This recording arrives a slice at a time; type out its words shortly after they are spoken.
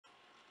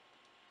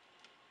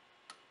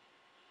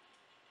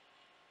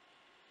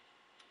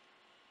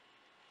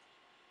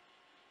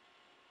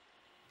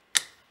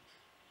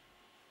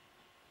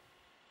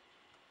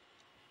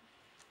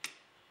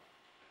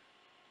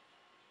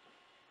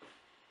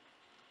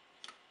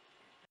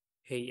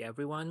Hey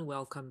everyone,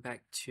 welcome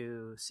back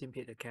to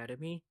Simpit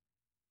Academy.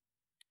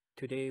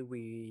 Today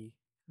we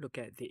look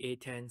at the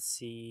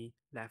A-10C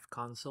left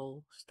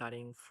console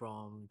starting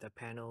from the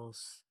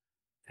panels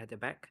at the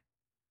back.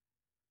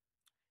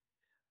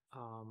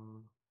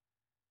 Um,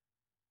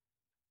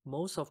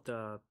 most of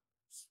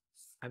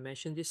I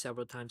mentioned this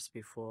several times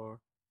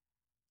before,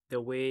 the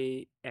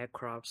way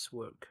aircrafts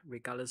work,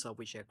 regardless of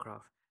which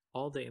aircraft,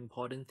 all the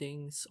important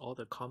things, all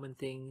the common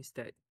things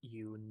that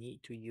you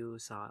need to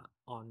use are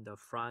on the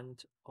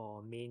front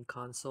or main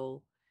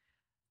console.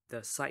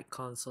 The side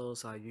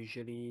consoles are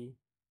usually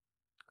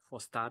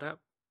for startup,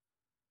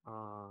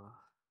 uh,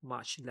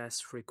 much less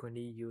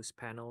frequently used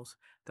panels.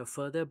 The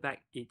further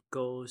back it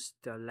goes,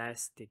 the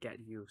less they get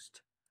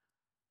used.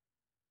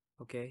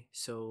 Okay,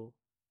 so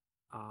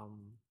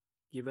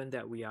given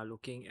that we are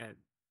looking at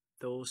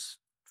those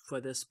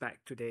furthest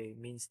back today,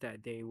 means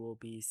that they will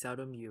be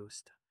seldom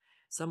used.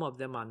 Some of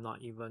them are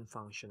not even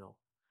functional.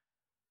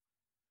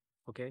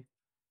 Okay,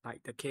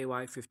 like the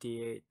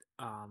KY58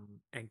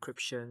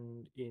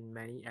 encryption in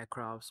many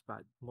aircrafts,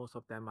 but most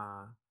of them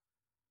are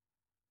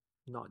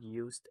not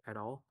used at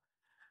all.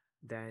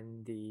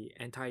 Then the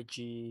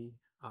anti-G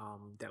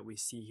that we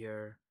see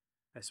here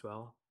as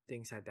well,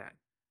 things like that.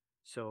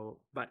 So,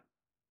 but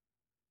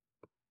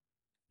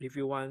if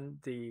you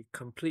want the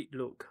complete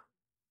look,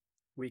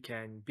 we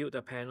can build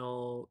a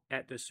panel,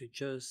 add the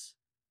switches,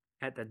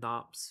 add the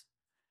knobs.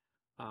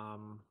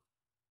 Um,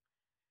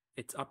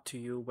 it's up to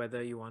you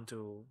whether you want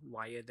to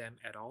wire them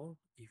at all.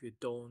 If you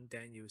don't,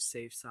 then you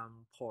save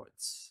some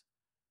ports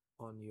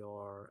on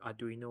your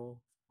Arduino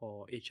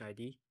or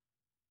HID.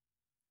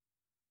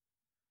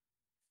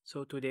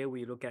 So today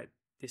we look at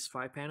these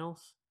 5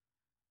 panels,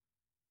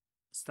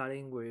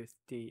 starting with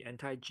the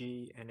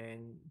anti-G and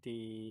then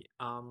the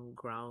arm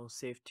ground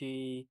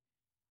safety,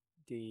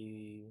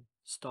 the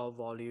stall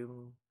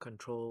volume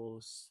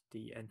controls,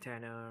 the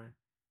antenna,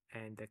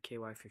 and the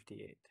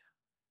KY58.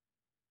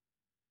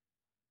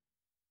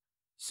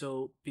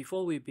 So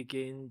before we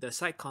begin, the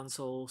side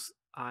consoles,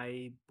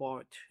 I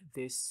bought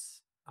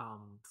this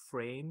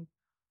frame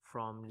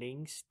from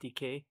Links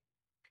DK.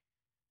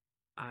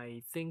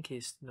 I think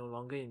he's no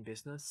longer in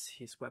business.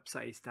 His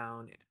website is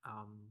down,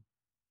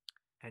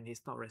 and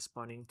he's not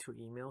responding to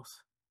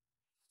emails.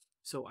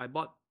 So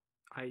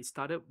I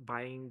started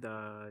buying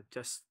the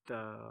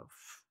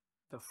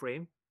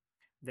frame.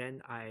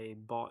 Then I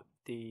bought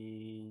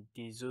the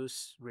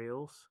DCS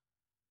rails.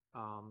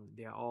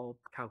 They are all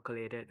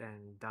calculated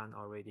and done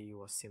already. It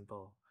was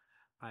simple.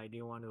 I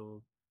didn't want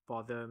to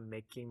bother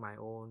making my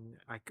own.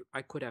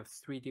 I could have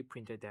 3D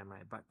printed them,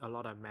 right? But a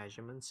lot of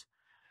measurements.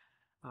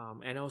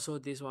 And also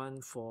this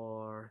one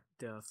for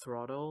the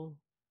throttle,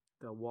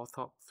 the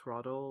Warthog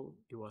throttle,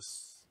 it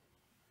was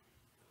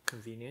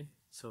convenient.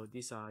 So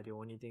these are the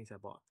only things I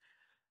bought.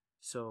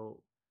 So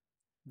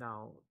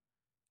now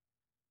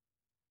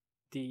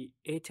the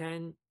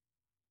A10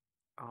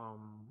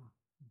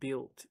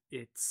 build,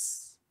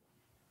 it's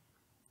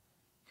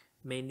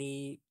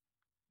mainly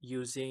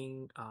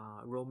using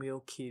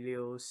Romeo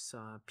Kilio's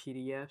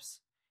PDFs.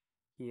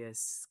 He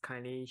has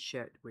kindly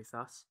shared with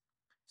us,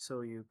 so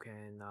you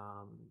can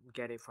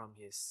get it from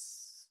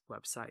his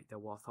website, the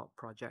Warthog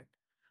project.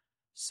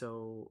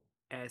 So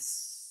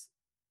as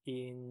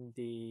in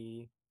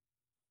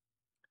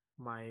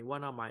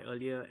one of my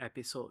earlier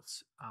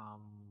episodes,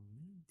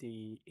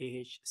 the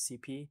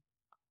AHCP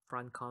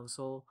front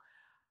console,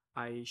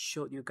 I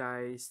showed you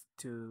guys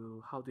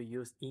how to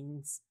use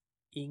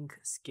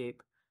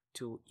Inkscape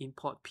to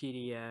import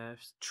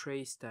PDFs,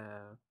 trace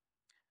the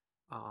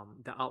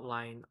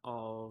outline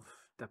of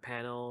the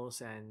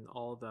panels and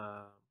all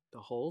the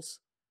holes,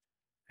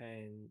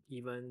 and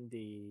even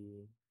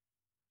the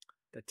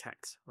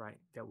text, right,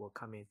 that will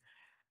come in.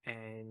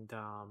 And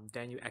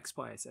then you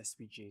export as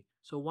SVG.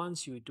 So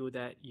once you do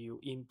that, you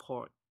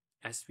import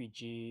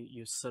SVG,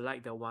 you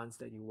select the ones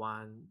that you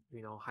want,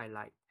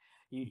 highlight.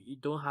 You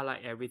don't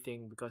highlight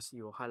everything because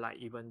you highlight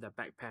even the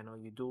back panel.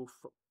 You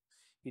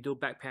do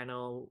back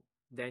panel,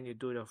 then you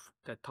do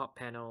the top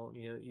panel.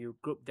 You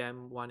group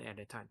them one at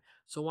a time.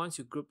 So once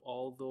you group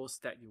all those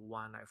that you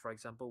want, like for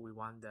example, we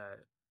want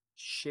the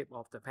shape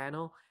of the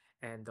panel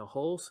and the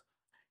holes,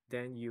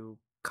 then you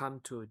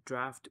come to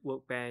draft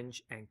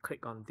workbench and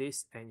click on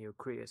this and you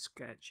create a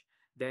sketch.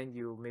 Then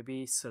you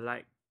maybe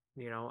select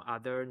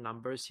other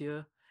numbers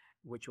here,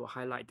 which will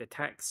highlight the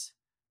text,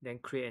 then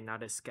create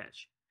another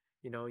sketch.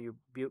 You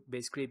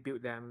basically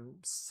build them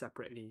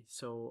separately.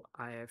 So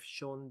I have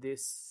shown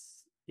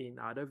this in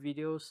other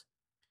videos,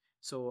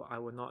 so I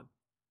will not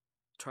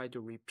try to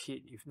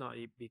repeat. If not,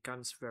 it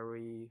becomes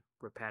very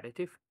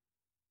repetitive.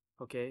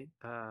 Okay,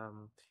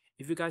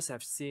 if you guys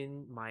have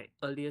seen my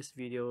earliest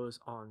videos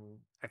on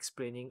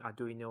explaining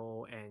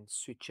Arduino and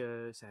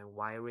switches and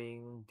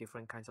wiring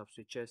different kinds of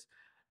switches,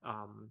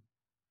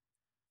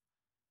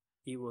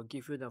 it will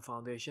give you the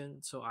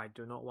foundation. So I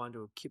do not want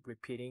to keep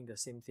repeating the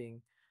same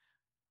thing.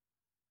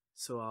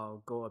 So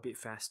I'll go a bit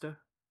faster.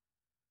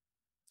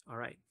 All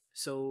right.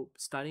 So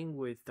starting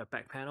with the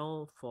back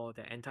panel for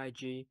the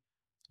anti-G,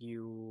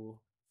 you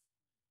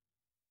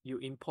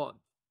import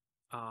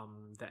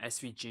the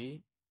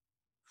SVG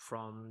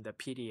from the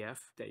PDF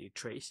that you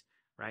trace,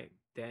 right?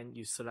 Then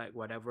you select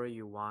whatever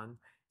you want.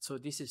 So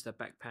this is the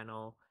back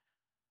panel.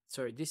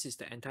 Sorry, this is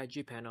the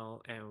anti-G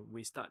panel, and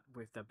we start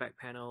with the back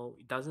panel.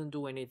 It doesn't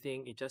do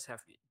anything. It just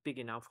have big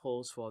enough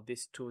holes for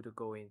this tool to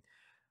go in.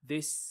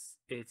 This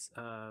is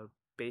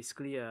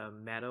basically a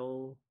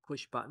metal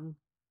push button,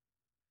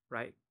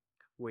 right?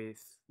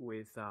 With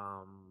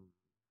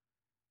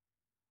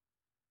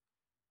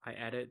I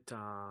added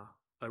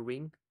a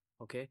ring,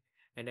 okay?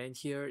 And then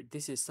here,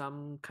 this is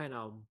some kind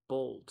of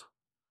bolt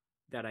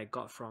that I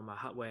got from a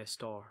hardware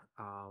store.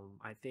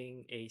 I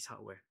think Ace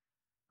Hardware.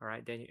 All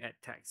right, then you add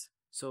text.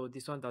 So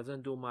this one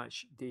doesn't do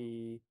much.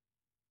 The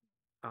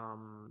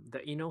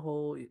inner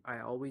hole, I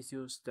always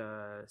use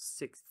the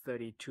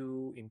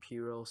 632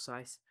 imperial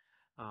size,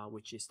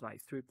 which is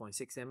like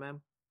 3.6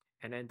 mm.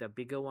 And then the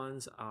bigger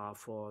ones are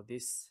for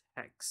this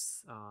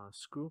hex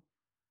screw.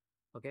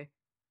 Okay,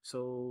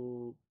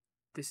 so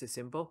this is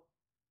simple.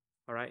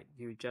 All right,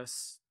 you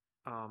just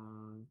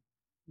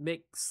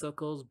make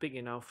circles big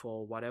enough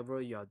for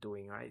whatever you are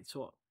doing, right?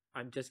 So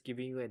I'm just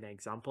giving you an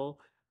example.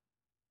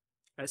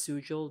 As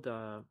usual,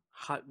 the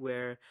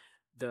hardware,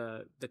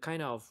 the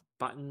kind of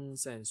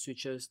buttons and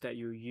switches that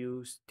you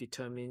use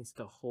determines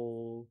the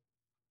hole,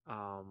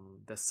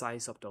 the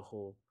size of the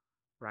hole,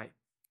 right?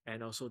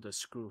 And also the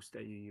screws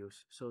that you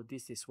use. So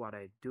this is what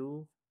I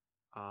do.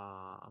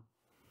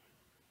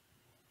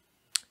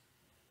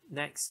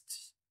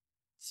 Next,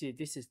 see,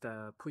 this is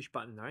the push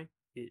button, right?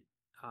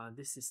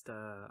 This is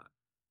the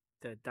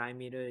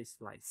diameter is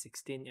like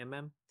 16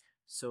 mm.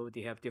 So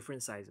they have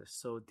different sizes.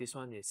 So this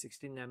one is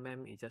 16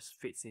 mm. It just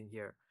fits in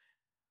here.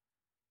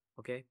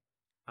 Okay.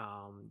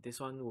 This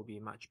one will be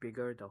much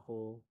bigger. The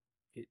hole,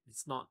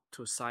 it's not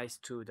to size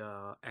to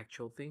the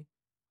actual thing.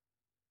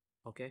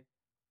 Okay.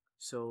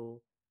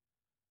 So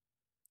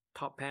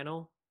top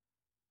panel.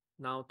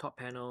 Now top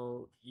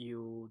panel,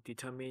 you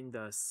determine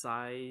the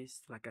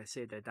size. Like I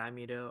said, the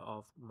diameter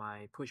of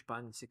my push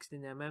button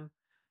 16 mm.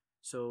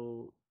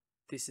 So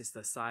this is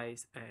the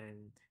size,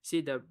 and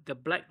see the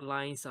black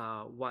lines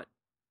are what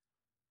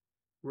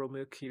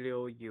Romeo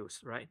Kilo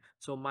use, right?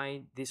 So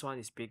mine, this one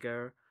is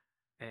bigger,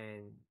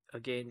 and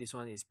again this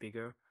one is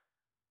bigger.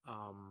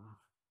 And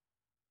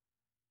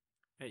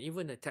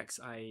even the text,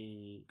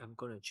 I'm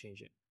gonna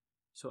change it.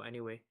 So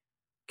anyway,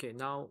 okay,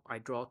 now I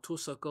draw two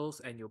circles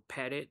and you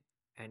pat it,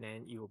 and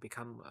then it will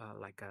become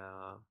like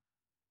a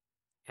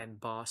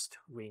embossed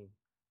ring.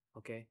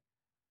 Okay,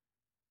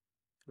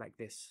 like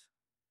this.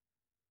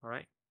 All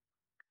right,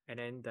 and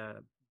then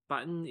the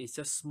button is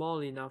just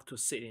small enough to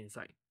sit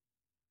inside.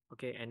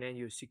 Okay, and then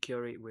you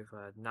secure it with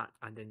a nut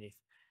underneath.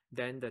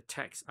 Then the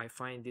text, I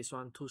find this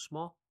one too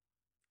small,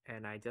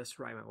 and I just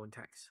write my own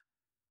text.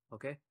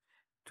 Okay,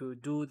 to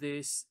do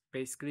this,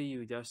 basically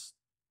you just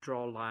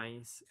draw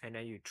lines and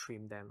then you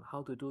trim them.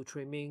 How to do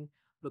trimming?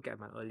 Look at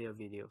my earlier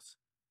videos.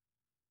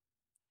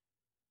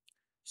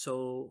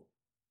 So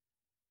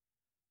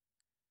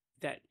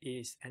that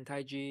is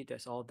anti-G.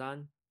 That's all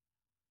done.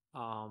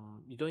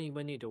 You don't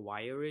even need to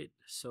wire it,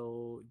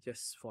 so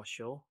just for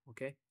show.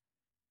 Okay,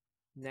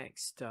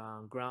 next,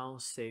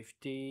 ground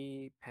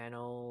safety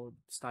panel,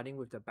 starting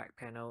with the back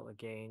panel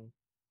again.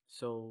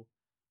 So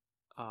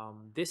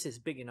this is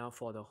big enough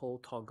for the whole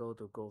toggle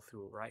to go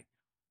through, right?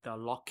 The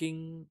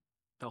locking,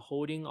 the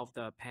holding of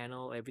the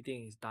panel,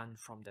 everything is done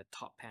from the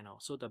top panel,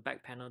 so the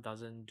back panel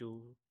doesn't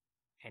do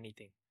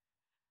anything.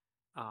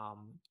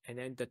 And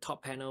then the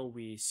top panel,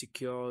 we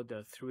secure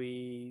the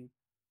three,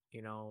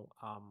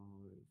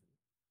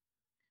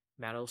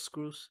 metal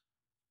screws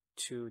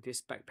to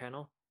this back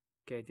panel.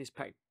 Okay, this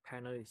back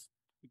panel is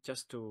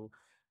just to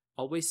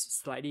always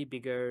slightly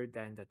bigger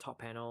than the top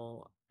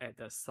panel at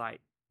the side,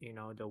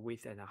 the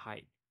width and the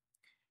height.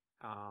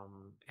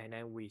 And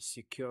then we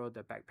secure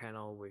the back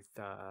panel with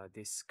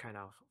this kind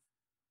of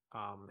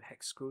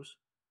hex screws.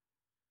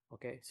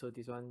 Okay, so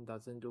this one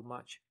doesn't do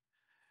much.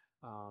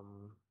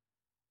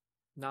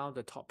 Now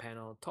the top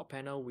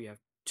panel, we have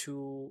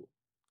two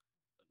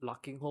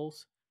locking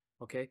holes.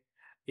 Okay,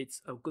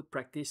 it's a good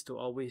practice to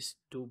always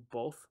do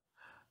both,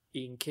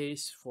 in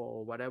case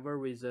for whatever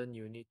reason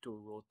you need to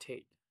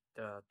rotate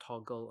the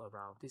toggle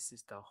around. This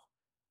is the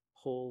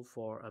hole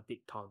for a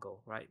big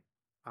toggle, right?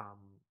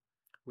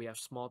 We have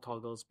small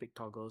toggles, big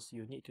toggles.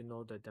 You need to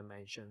know the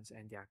dimensions,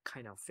 and they are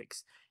kind of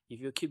fixed. If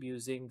you keep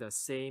using the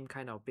same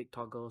kind of big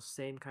toggles,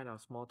 same kind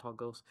of small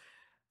toggles,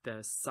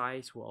 the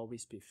size will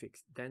always be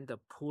fixed. Then the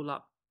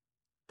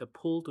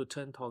pull to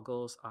turn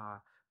toggles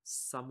are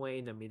somewhere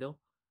in the middle.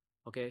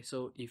 Okay,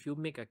 so if you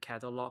make a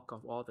catalog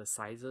of all the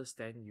sizes,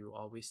 then you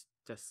always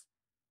just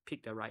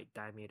pick the right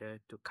diameter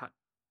to cut.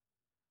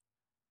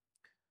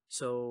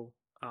 So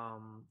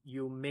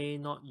you may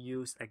not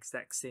use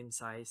exact same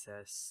size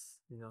as,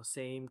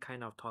 same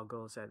kind of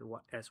toggles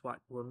as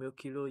what Romeo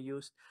Kilo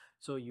used.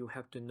 So you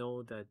have to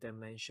know the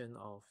dimension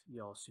of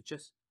your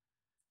switches.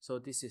 So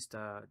this is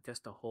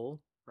just the hole,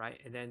 right?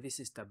 And then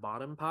this is the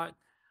bottom part,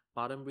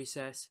 bottom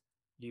recess.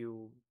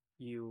 You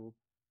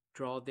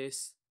draw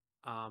this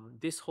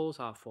These holes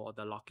are for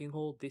the locking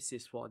hole. This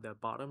is for the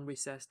bottom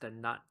recess, the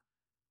nut,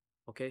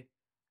 okay,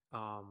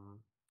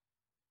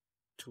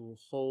 to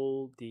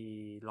hold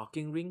the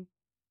locking ring,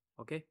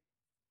 okay.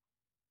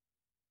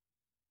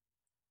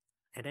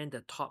 And then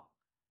the top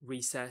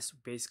recess,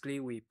 basically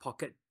we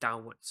pocket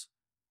downwards,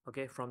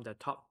 okay, from the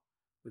top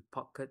we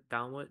pocket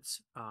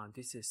downwards.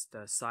 This is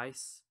the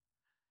size.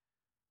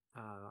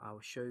 I'll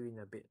show you in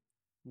a bit.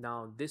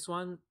 Now this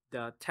one,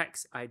 the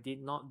text, I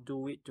did not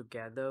do it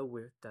together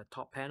with the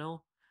top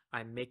panel.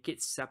 I make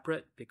it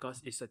separate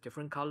because it's a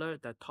different color.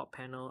 The top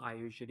panel, I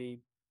usually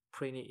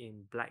print it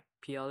in black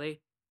PLA.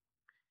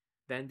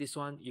 Then this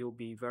one, it will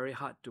be very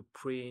hard to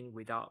print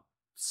without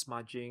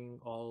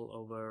smudging all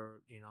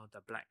over, you know,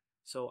 the black.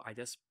 So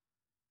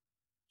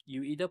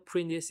you either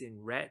print this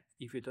in red.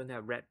 If you don't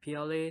have red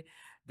PLA,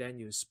 then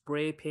you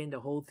spray paint the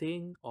whole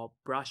thing or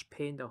brush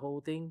paint the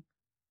whole thing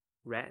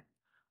red,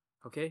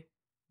 okay,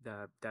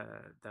 the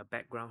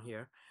background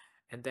here.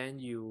 And then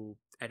you,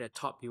 at the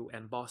top, you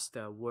emboss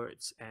the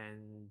words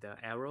and the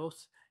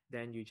arrows.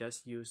 Then you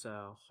just use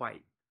a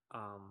white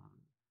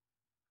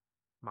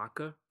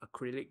marker,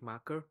 acrylic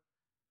marker,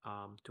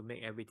 to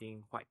make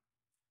everything white.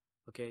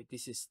 Okay,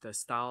 this is the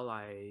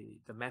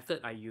the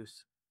method I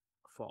use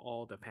for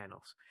all the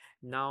panels.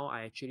 Now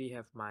I actually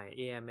have my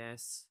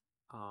AMS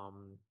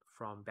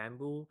from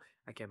bamboo.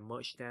 I can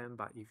merge them,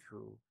 but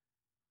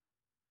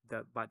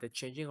the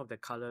changing of the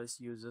colors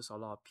uses a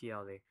lot of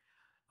PLA.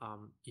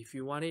 If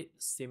you want it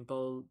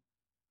simple,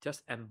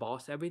 just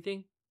emboss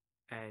everything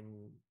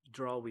and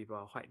draw with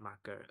a white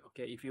marker.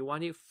 Okay, if you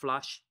want it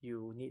flush,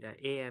 you need an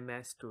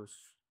AMS to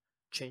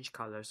change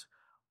colors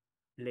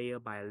layer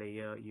by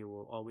layer. You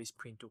will always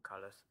print two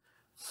colors.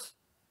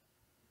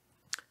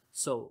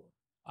 So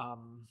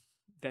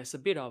there's a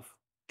bit of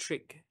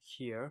trick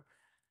here.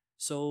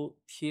 So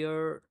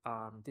here,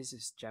 this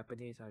is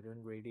Japanese. I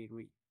don't really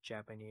read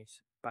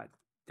Japanese, but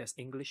there's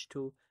English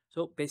too.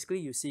 So basically,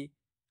 you see,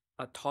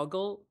 a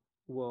toggle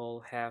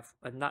will have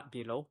a nut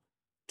below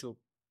to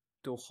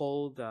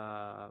hold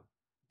the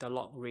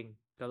lock ring.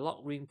 The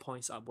lock ring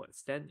points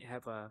upwards. Then you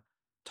have a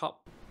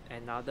top,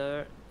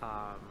 another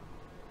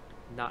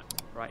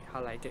nut, right,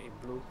 highlighted in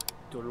blue,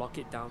 to lock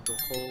it down, to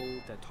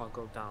hold the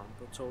toggle down.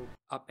 So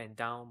up and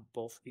down,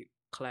 both it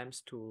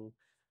clamps to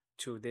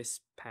this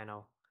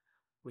panel,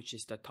 which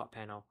is the top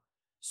panel.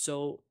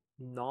 So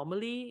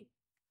normally,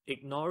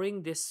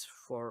 ignoring this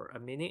for a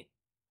minute,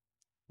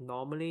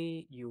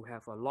 normally you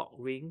have a lock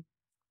ring,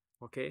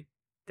 okay,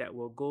 that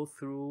will go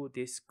through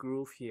this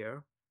groove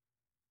here,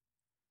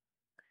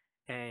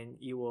 and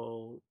it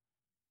will,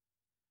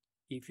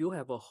 if you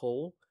have a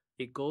hole,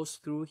 it goes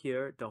through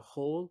here. The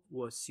hole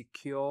will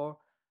secure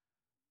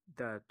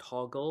the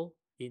toggle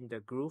in the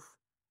groove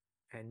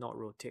and not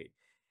rotate.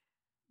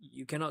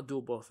 You cannot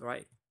do both,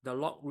 right? The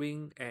lock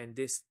ring and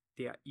this,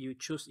 you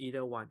choose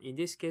either one. In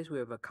this case, we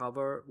have a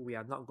cover. We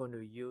are not going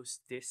to use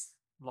this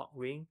lock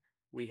ring.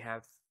 We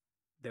have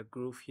the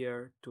groove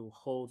here to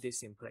hold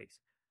this in place,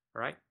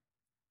 right?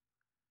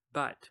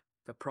 But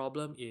the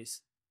problem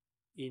is,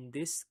 in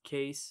this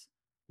case,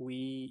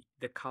 the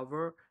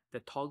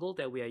toggle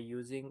that we are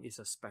using is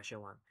a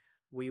special one.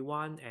 We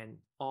want an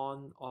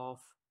on,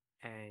 off,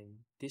 and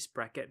this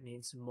bracket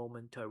means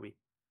momentary,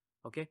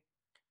 okay?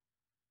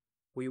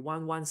 We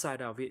want one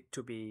side of it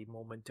to be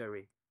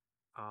momentary.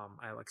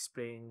 I'll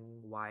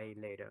explain why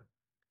later.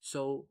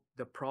 So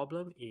the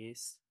problem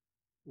is,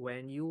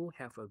 when you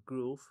have a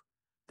groove,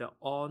 the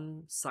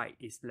on side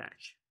is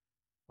latched,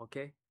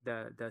 okay?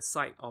 The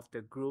side of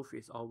the groove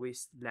is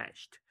always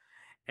latched,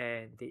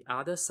 and the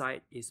other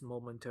side is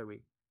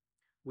momentary.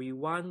 We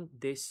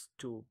want the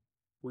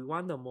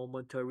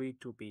momentary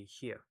to be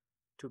here,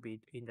 to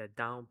be in the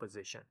down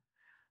position.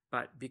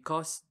 But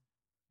because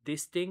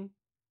this thing,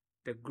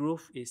 the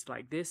groove is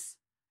like this,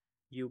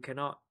 you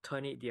cannot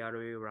turn it the other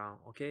way around,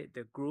 okay?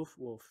 The groove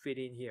will fit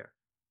in here.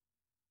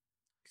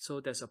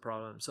 So that's a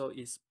problem. So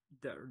it's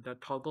the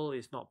toggle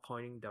is not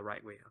pointing the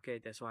right way, okay?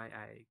 That's why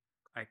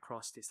I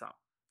crossed this out.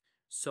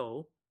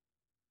 So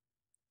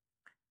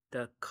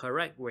the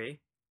correct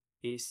way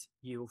is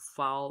you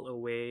file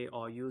away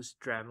or use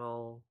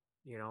Dremel,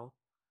 you know,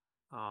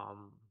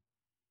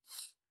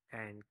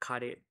 and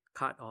cut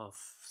or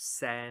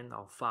sand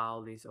or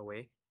file this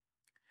away.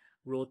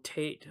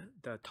 Rotate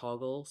the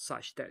toggle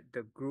such that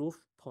the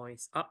groove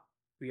points up.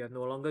 We are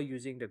no longer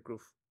using the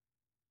groove,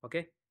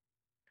 okay?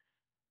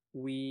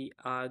 We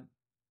are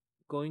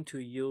going to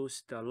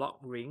use the lock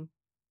ring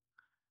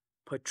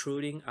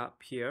protruding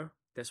up here.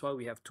 That's why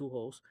we have two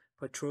holes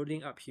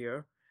protruding up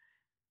here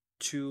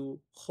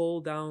to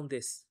hold down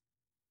this,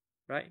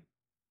 right?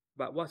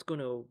 But what's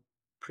going to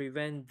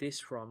prevent this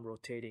from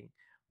rotating?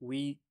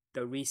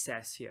 The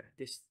recess here,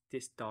 this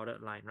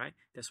dotted line, right?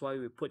 That's why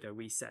we put the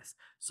recess.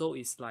 So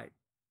it's like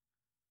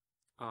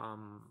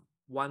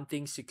one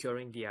thing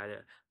securing the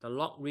other. The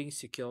lock ring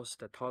secures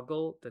the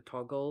toggle,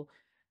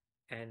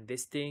 and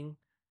this thing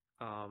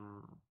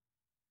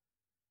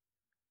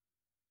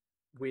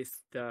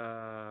with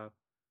the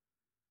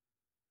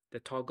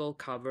toggle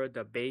cover,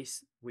 the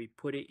base, we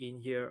put it in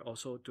here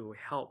also to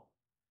help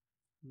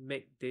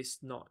make this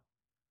not,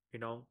 you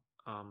know,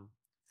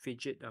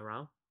 fidget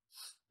around.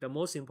 The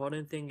most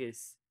important thing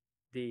is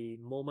the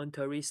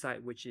momentary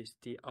side, which is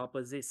the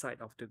opposite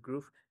side of the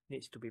groove,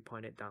 needs to be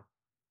pointed down.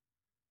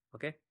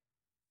 Okay,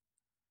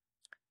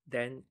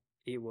 then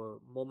it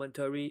will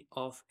momentary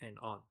off and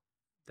on.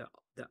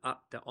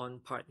 The on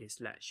part is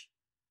latch.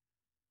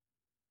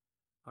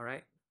 All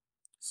right,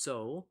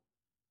 so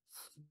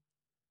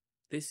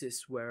this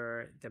is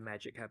where the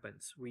magic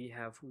happens. We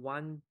have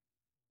one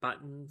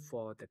button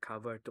for the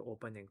cover to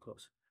open and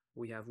close.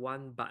 We have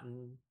one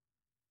button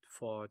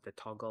for the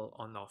toggle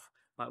on off,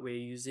 but we're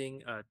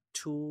using a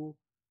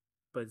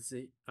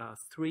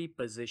three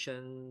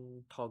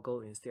position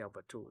toggle instead of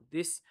a two.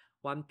 This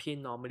one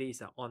pin normally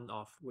is an on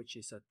off, which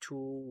is a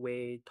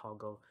two-way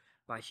toggle,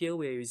 but here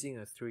we're using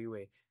a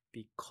three-way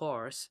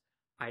because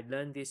I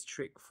learned this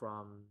trick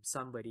from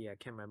somebody, I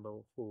can't remember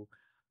who,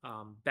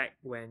 back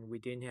when we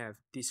didn't have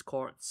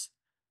Discords.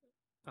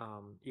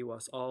 It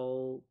was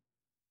all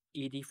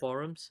ED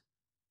forums,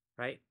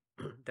 right?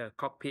 The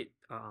cockpit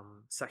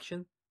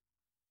section.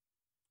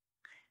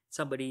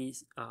 Somebody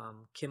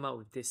came out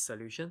with this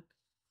solution.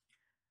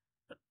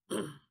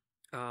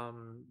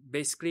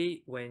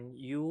 Basically, when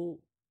you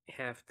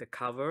have the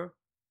cover,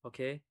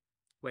 okay,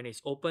 when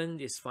it's open,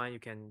 it's fine.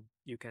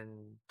 You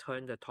can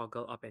turn the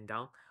toggle up and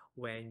down.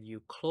 When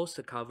you close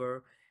the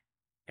cover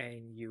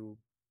and you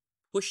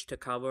push the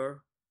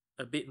cover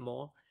a bit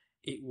more,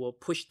 it will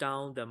push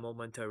down the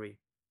momentary,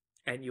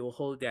 and you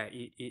hold that.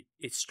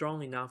 It's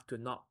strong enough to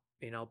not,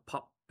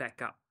 pop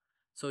back up.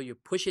 So you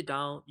push it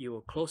down, you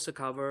will close the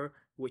cover,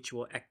 which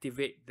will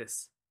activate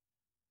this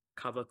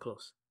cover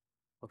close.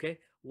 Okay,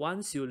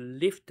 once you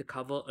lift the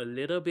cover a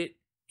little bit,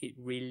 it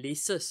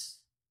releases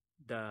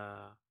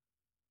the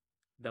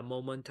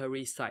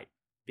momentary side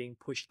being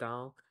pushed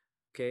down.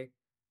 Okay,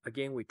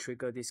 again we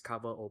trigger this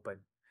cover open,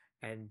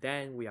 and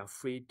then we are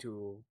free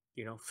to,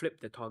 flip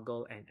the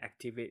toggle and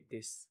activate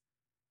this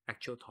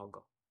actual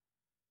toggle.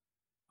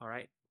 All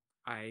right,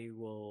 I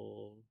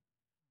will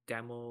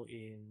demo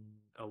in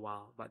a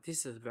while, but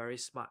this is a very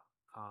smart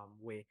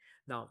way.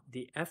 Now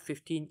the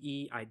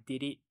F-15E, I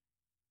did it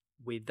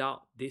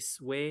without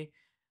this way.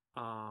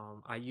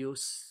 I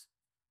use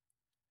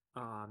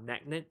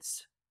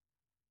magnets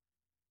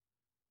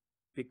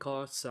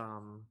because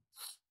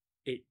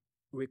it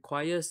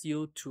requires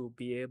you to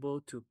be able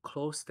to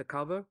close the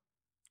cover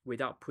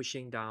without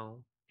pushing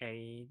down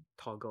any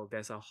toggle.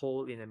 There's a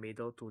hole in the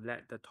middle to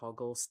let the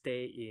toggle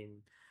stay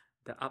in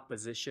the up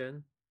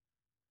position.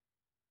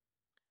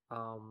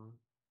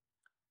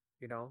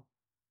 You know,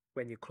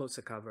 when you close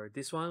the cover.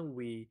 This one,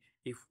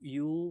 if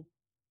you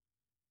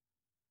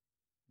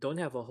don't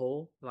have a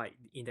hole, like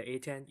in the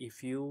A-10,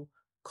 if you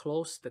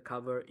close the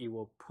cover, it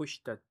will push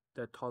the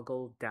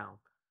toggle down.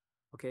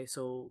 Okay,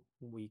 so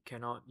we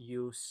cannot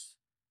use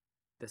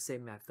the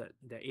same method.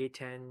 The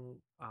A-10,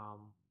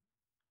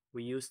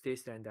 we use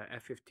this, and the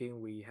F-15,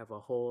 we have a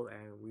hole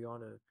and we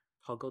want to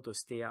toggle to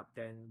stay up,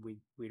 then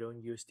we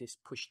don't use this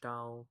push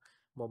down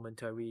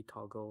momentary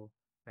toggle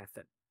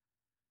method.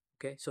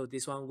 Okay, so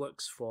this one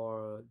works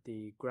for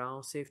the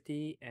ground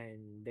safety,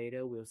 and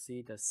later we'll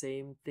see the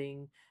same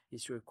thing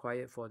is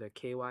required for the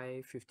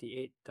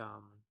KY58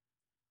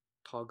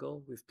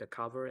 toggle with the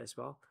cover as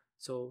well.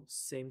 So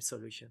same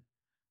solution.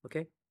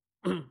 Okay,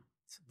 so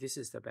this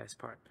is the best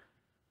part.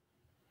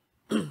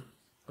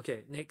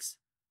 Okay, next,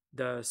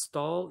 the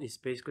stall is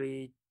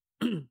basically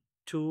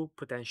two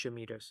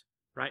potentiometers,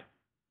 right?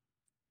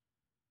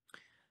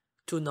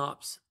 Two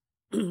knobs.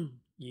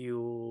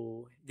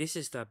 This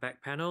is the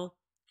back panel.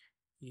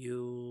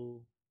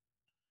 You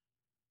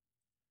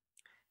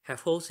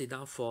have holes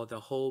enough for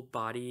the whole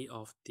body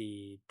of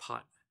the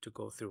part to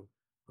go through.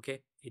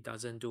 Okay, it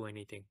doesn't do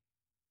anything.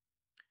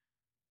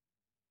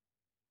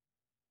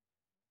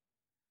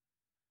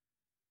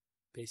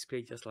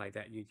 Basically just like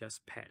that, you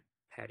just pat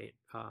it.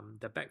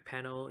 The back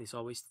panel is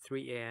always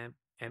 3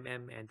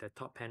 mm and the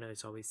top panel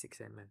is always 6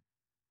 mm.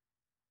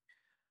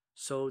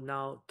 So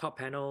now top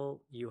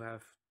panel, you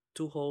have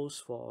two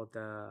holes for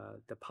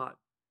the part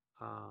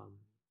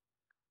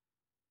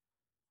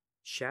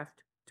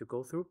shaft to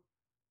go through.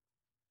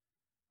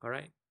 All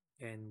right,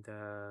 and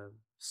the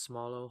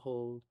smaller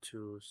hole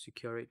to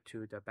secure it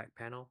to the back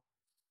panel.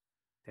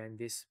 Then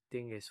this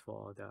thing is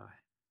for the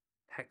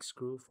hex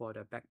screw for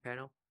the back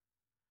panel.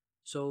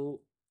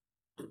 So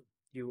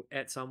you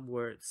add some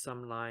words,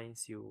 some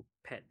lines, you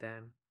pad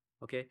them.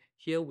 Okay,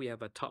 here we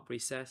have a top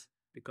recess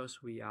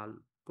because we are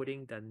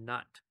putting the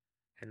nut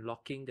and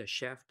locking the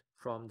shaft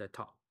from the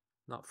top,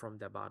 not from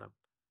the bottom.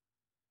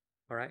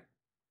 All right.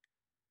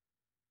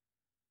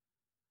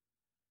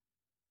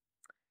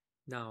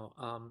 Now,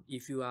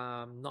 if you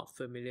are not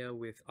familiar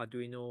with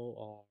Arduino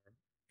or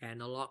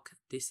analog,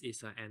 this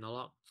is an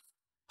analog.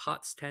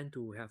 Parts tend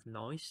to have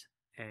noise,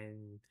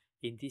 and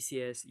in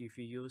DCS, if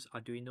you use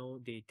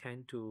Arduino, they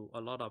tend to,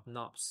 a lot of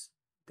knobs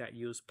that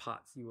use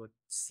parts, you will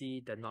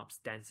see the knobs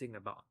dancing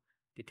about.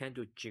 They tend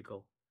to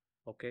jiggle.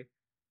 Okay.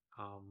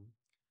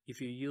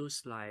 If you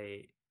use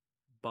like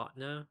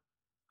Botner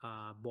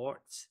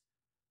boards,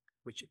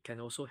 which can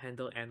also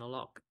handle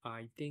analog.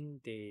 I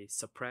think they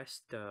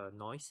suppress the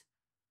noise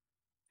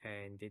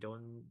and they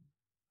don't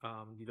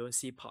you don't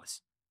see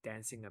parts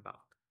dancing about.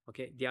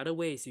 Okay, the other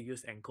way is to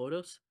use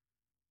encoders,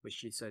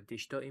 which is a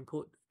digital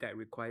input that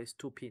requires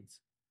two pins.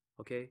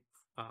 Okay,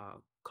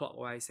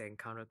 clockwise and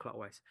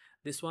counterclockwise.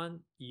 This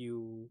one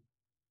you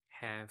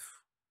have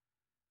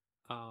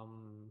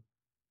um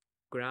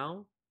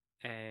ground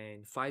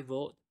and 5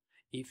 volt.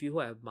 If you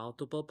have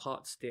multiple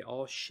ports, they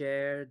all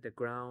share the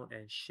ground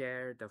and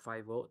share the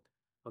 5 volt.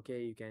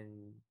 Okay,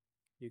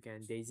 you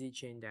can daisy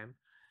chain them,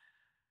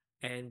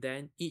 and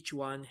then each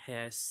one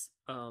has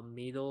a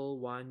middle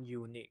one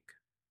unique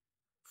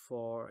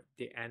for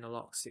the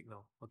analog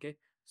signal. Okay,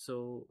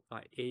 so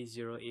like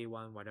A0,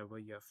 A1, whatever,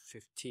 you have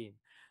 15.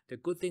 The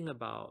good thing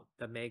about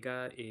the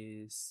Mega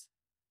is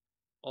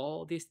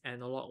all these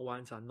analog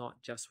ones are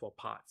not just for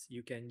parts.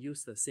 You can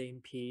use the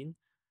same pin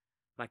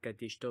like a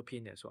digital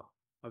pin as well.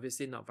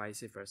 Obviously not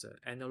vice versa.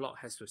 Analog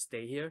has to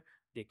stay here.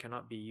 They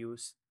cannot be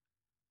used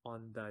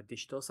on the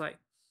digital side,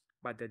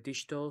 but the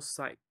digital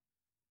side,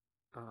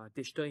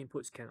 digital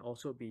inputs can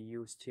also be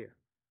used here.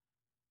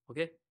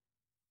 Okay,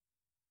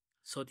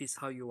 so this is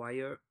how you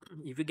wire.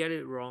 If you get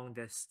it wrong,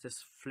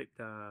 just flip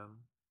the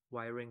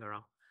wiring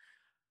around.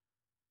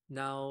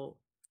 Now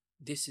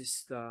this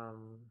is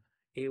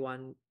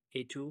A1,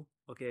 A2.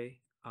 Okay,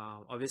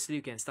 obviously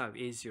you can start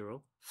with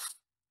A0.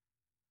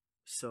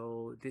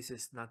 So this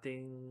is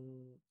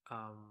nothing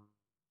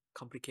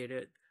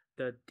complicated.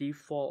 The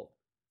default,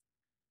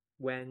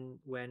 when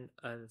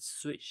a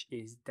switch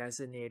is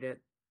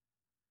designated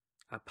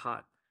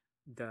apart,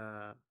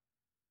 the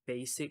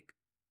basic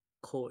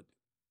code,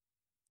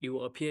 it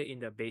will appear in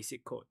the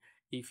basic code.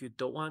 If you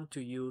don't want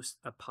to use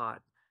a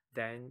part,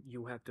 then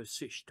you have to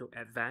switch to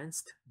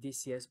advanced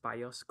DCS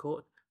BIOS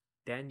code.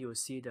 Then you'll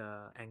see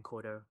the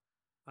encoder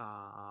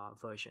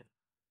version.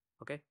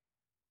 Okay.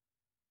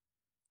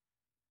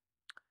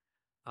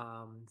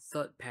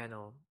 Third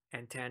panel,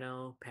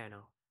 antenna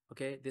panel.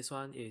 Okay, this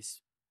one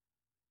is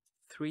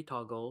 3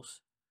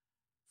 toggles,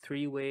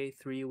 three-way,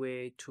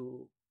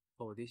 two.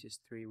 Oh, this is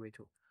three-way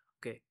too.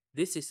 Okay,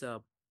 this is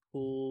a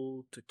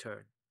pull to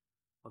turn.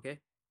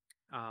 Okay,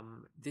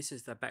 this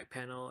is the back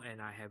panel,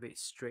 and I have it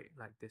straight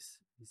like this.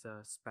 It's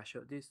a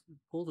special. This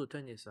pull to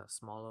turn is a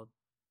smaller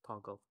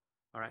toggle.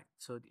 All right,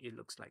 so it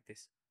looks like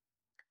this.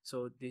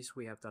 So this,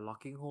 we have the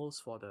locking holes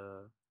for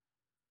the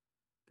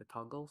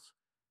toggles.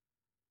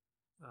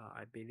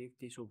 I believe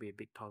this will be a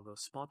big toggle.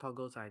 Small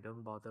toggles, I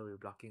don't bother with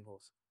blocking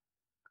holes.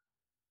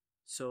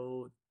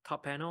 So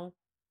top panel,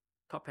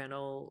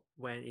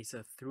 when it's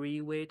a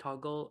three-way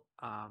toggle,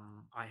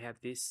 I have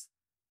this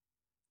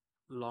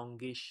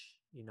longish,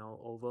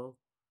 oval.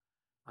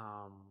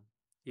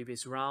 If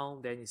it's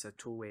round, then it's a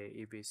two-way.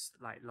 If it's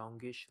like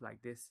longish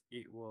like this,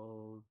 it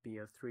will be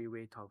a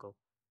three-way toggle.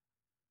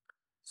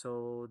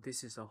 So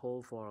this is a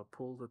hole for a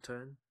pull to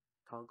turn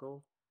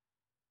toggle.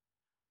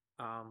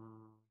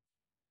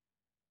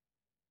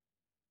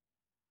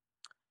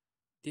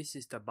 This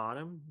is the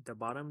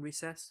bottom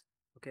recess.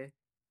 Okay,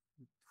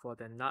 for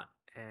the nut,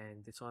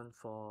 and this one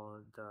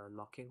for the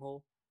locking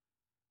hole.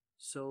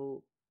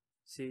 So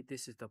see,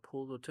 this is the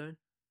pull to turn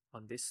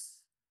on this.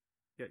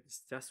 Yeah,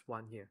 it's just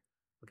one here.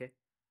 Okay,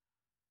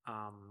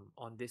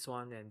 on this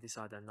one, and these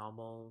are the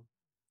normal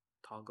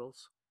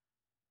toggles.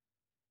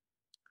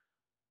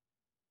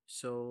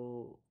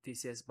 So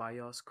DCS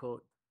BIOS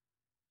code.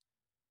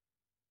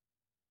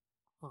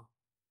 Oh,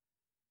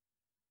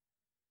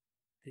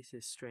 this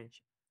is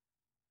strange.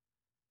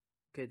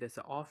 Okay, there's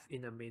an off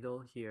in the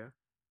middle here,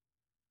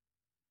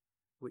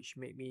 which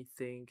made me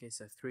think it's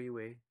a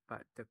three-way,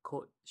 but the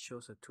code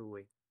shows a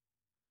two-way.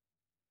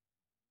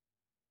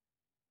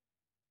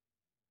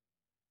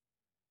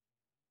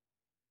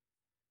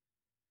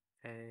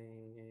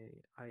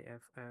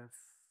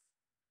 IFF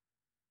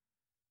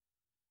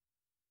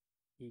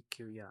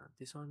EQ, yeah,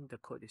 this one the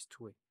code is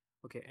two-way.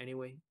 Okay,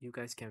 anyway, you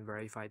guys can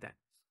verify that.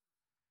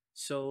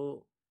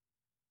 So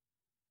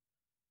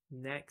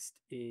next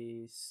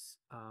is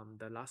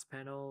the last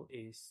panel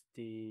is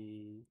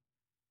the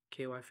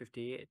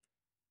KY58.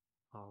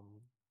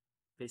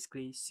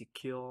 Basically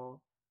secured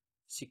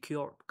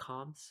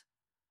comms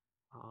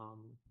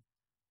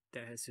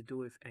that has to do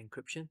with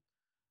encryption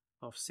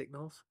of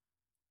signals.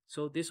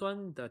 So this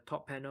one, the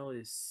top panel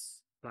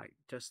is like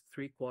just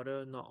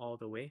 3/4, not all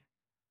the way.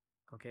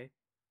 Okay,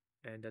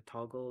 and this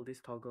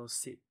toggle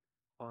sit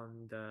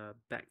on the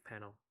back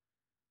panel,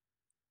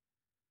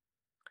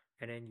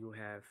 and then you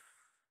have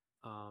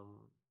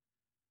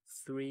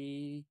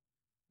 3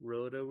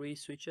 rotary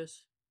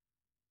switches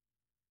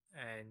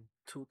and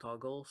 2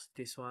 toggles.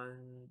 This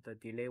one, the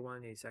delay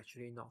one, is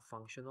actually not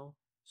functional.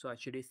 So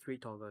actually 3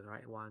 toggles,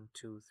 right? 1,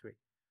 2, 3.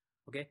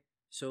 Okay,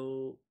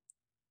 so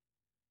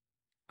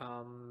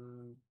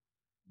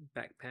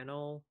back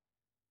panel.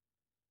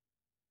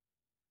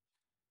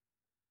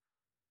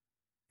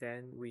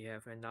 Then we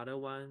have another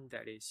one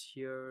that is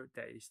here,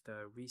 that is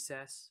the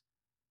recess,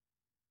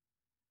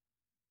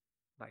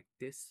 like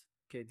this.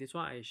 Okay, this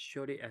one I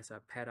showed it as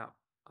a pad up.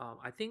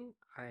 I think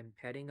I'm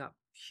padding up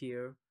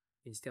here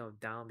instead of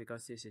down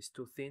because this is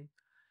too thin.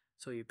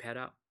 So you pad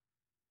up.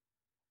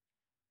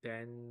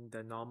 Then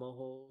the normal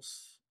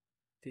holes,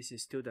 this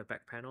is still the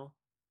back panel.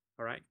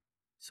 All right.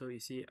 So you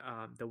see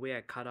the way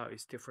I cut out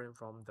is different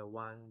from the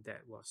one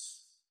that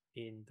was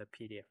in the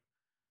PDF.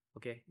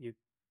 Okay, you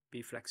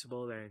be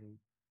flexible and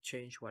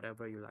change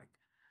whatever you like.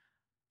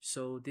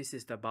 So this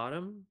is the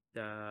bottom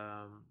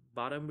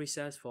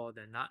recess for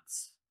the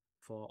nuts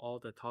for all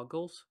the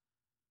toggles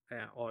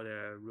or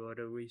the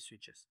rotary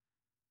switches.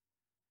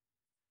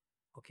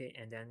 Okay,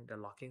 and then the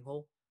locking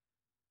hole.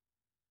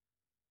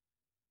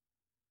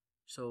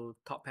 So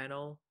top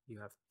panel,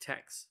 you have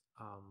text,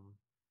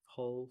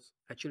 holes.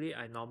 Actually,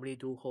 I normally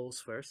do holes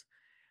first.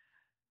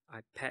 I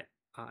pad,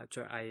 I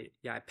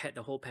pad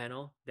the whole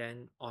panel.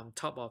 Then on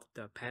top of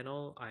the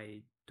panel,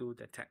 I do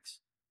the text.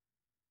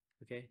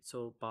 Okay,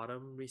 so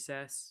bottom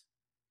recess.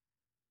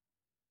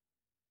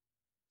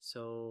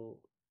 So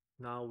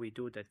now we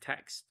do the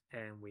text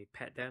and we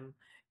pad them.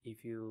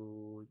 If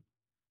you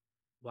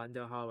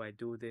wonder how I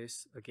do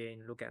this,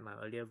 again, look at my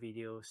earlier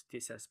videos.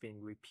 This has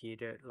been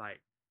repeated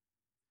like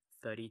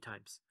 30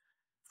 times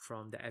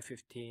from the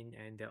F15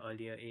 and the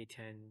earlier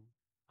A10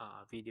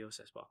 videos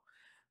as well.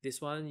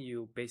 This one,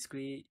 you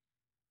basically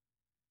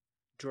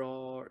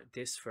draw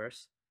this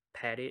first,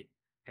 pad it,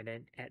 and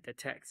then add the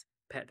text,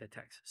 pad the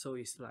text. So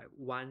it's like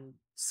one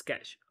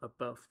sketch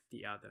above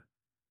the other,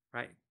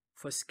 right?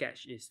 First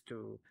sketch is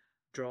to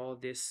draw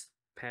this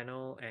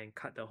panel and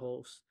cut the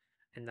holes.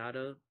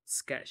 Another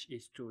sketch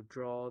is to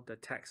draw the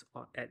text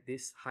at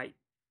this height.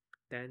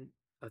 Then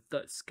a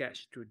third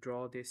sketch to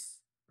draw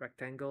this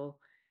rectangle,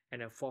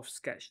 and a fourth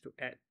sketch to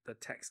add the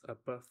text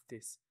above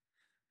this.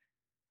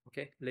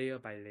 Okay, layer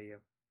by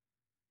layer.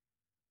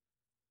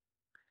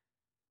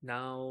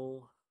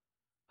 Now,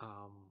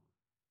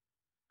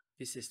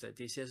 this is the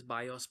DCS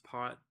BIOS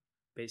part,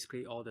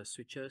 basically all the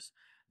switches.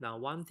 Now,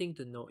 one thing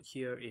to note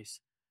here is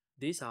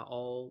these are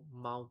all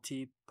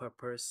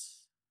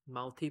multi-purpose,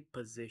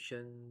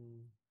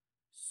 multi-position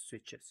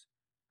switches,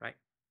 right?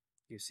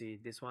 You see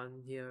this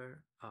one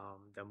here,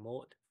 the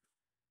mode,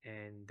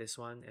 and this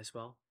one as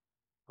well,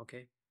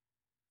 okay?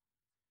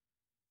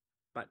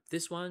 But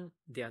this one,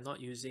 they are not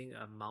using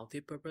a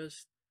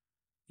multi-purpose,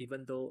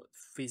 even though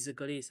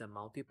physically it's a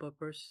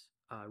multi-purpose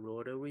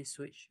rotary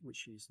switch,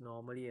 which is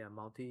normally a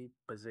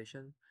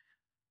multi-position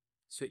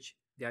switch.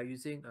 They are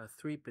using a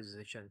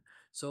 3-position.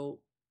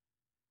 So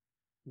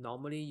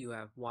normally you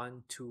have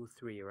 1, 2,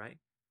 3, right?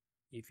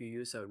 If you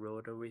use a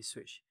rotary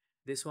switch.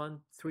 This one,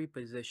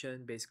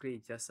 3-position,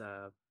 basically just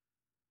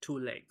 2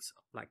 legs,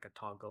 like a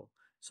toggle.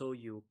 So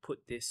you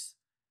put this,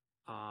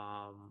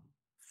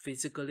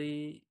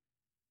 physically,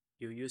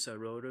 you use a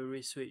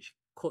rotary switch.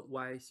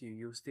 Code-wise, you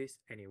use this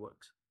and it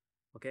works.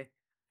 Okay,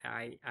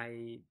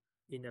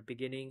 in the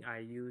beginning I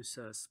use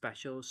a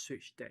special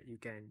switch that you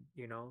can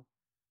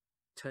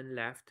turn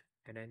left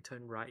and then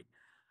turn right.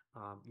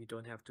 You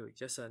don't have to,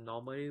 just a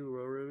normally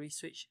rotary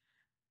switch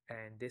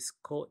and this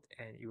code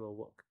and it will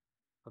work.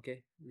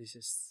 Okay, this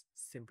is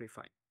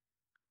simplified.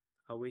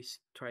 Always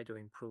try to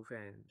improve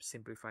and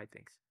simplify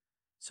things.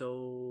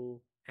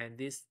 So, and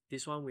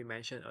this one we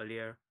mentioned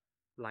earlier,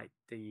 like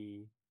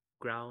the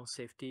ground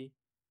safety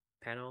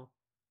panel,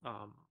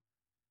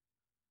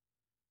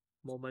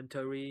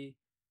 momentary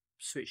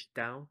switch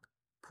down,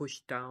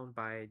 pushed down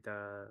by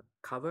the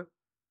cover,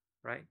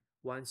 right?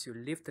 Once you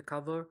lift the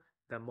cover,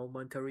 the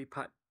momentary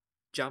part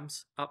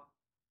jumps up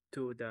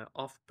to the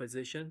off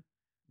position,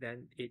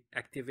 then it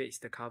activates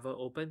the cover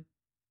open.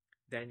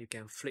 Then you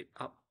can flip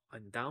up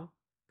and down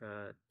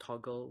the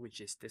toggle, which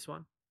is this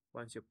one.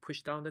 Once you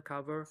push down the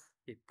cover,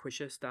 it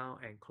pushes down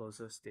and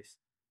closes this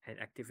and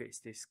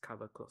activates this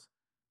cover close.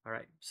 All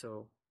right,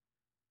 so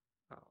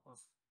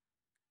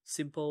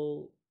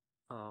simple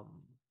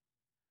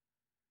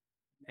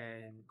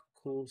and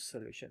cool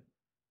solution.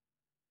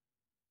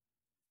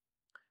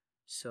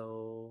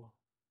 So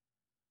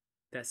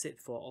that's it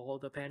for all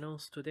the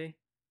panels today.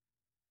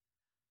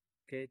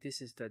 Okay,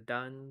 this is the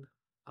done,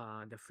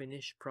 the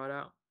finished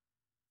product.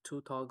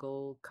 2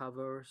 toggle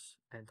covers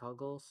and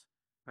toggles.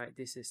 Right,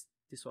 this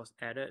was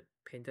added,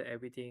 painted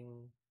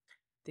everything. I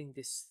think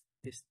this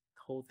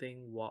whole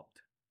thing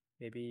warped.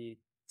 Maybe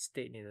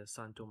stayed in the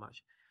sun too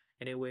much.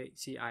 Anyway,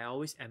 see, I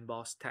always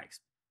emboss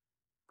text,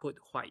 put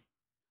white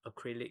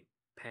acrylic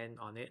pen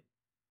on it.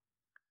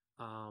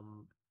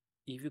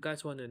 If you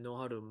guys want to know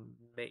how to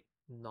make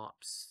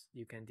knobs,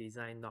 you can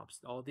design knobs.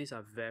 All these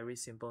are very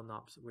simple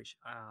knobs, which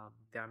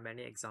there are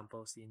many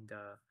examples in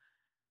the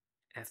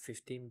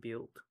F15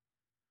 build.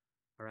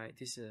 All right,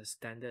 this is a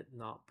standard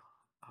knob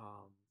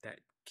that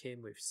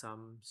came with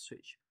some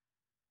switch.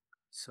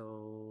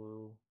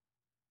 So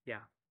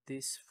yeah,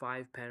 these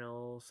 5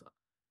 panels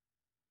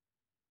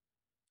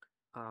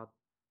are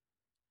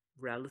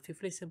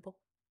relatively simple.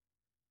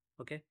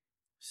 Okay,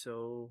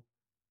 so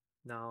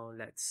now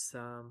let's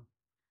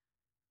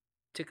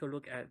take a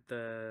look at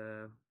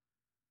the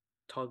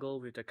toggle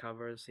with the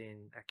covers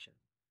in action.